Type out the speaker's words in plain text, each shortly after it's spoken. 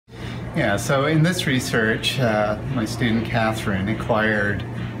Yeah, so in this research, my student Catherine acquired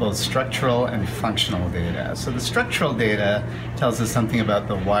both structural and functional data. So the structural data tells us something about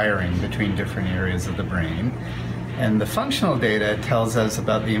the wiring between different areas of the brain, and the functional data tells us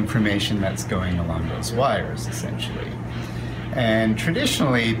about the information that's going along those wires, essentially. And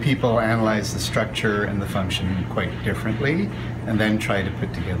traditionally, people analyze the structure and the function quite differently and then try to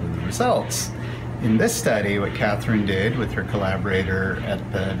put together the results. In this study, what Catherine did with her collaborator at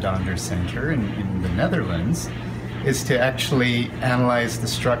the Donders Center in the Netherlands is to actually analyze the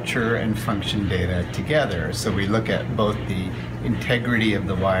structure and function data together. So we look at both the integrity of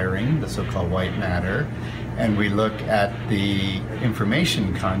the wiring, the so-called white matter, and we look at the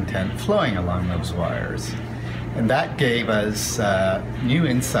information content flowing along those wires. And that gave us new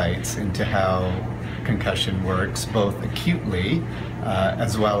insights into how concussion works, both acutely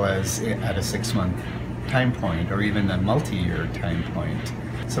as well as at a 6-month time point or even a multi-year time point.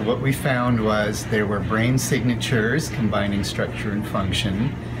 So what we found was there were brain signatures combining structure and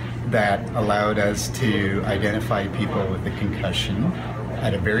function that allowed us to identify people with a concussion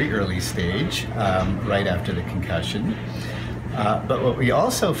at a very early stage, right after the concussion. But what we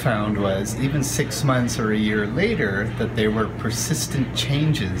also found was even 6 months or a year later that there were persistent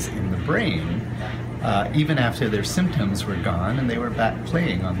changes in the brain even after their symptoms were gone and they were back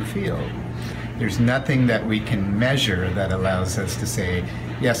playing on the field. There's nothing that we can measure that allows us to say,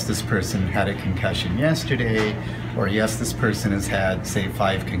 yes, this person had a concussion yesterday, or yes, this person has had, say,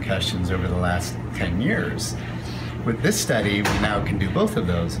 5 concussions over the last 10 years. With this study, we now can do both of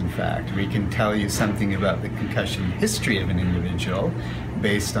those, in fact. We can tell you something about the concussion history of an individual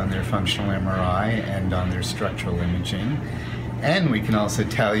based on their functional MRI and on their structural imaging. And we can also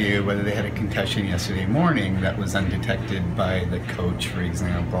tell you whether they had a concussion yesterday morning that was undetected by the coach, for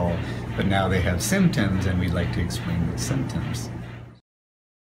example, but now they have symptoms and we'd like to explain those symptoms.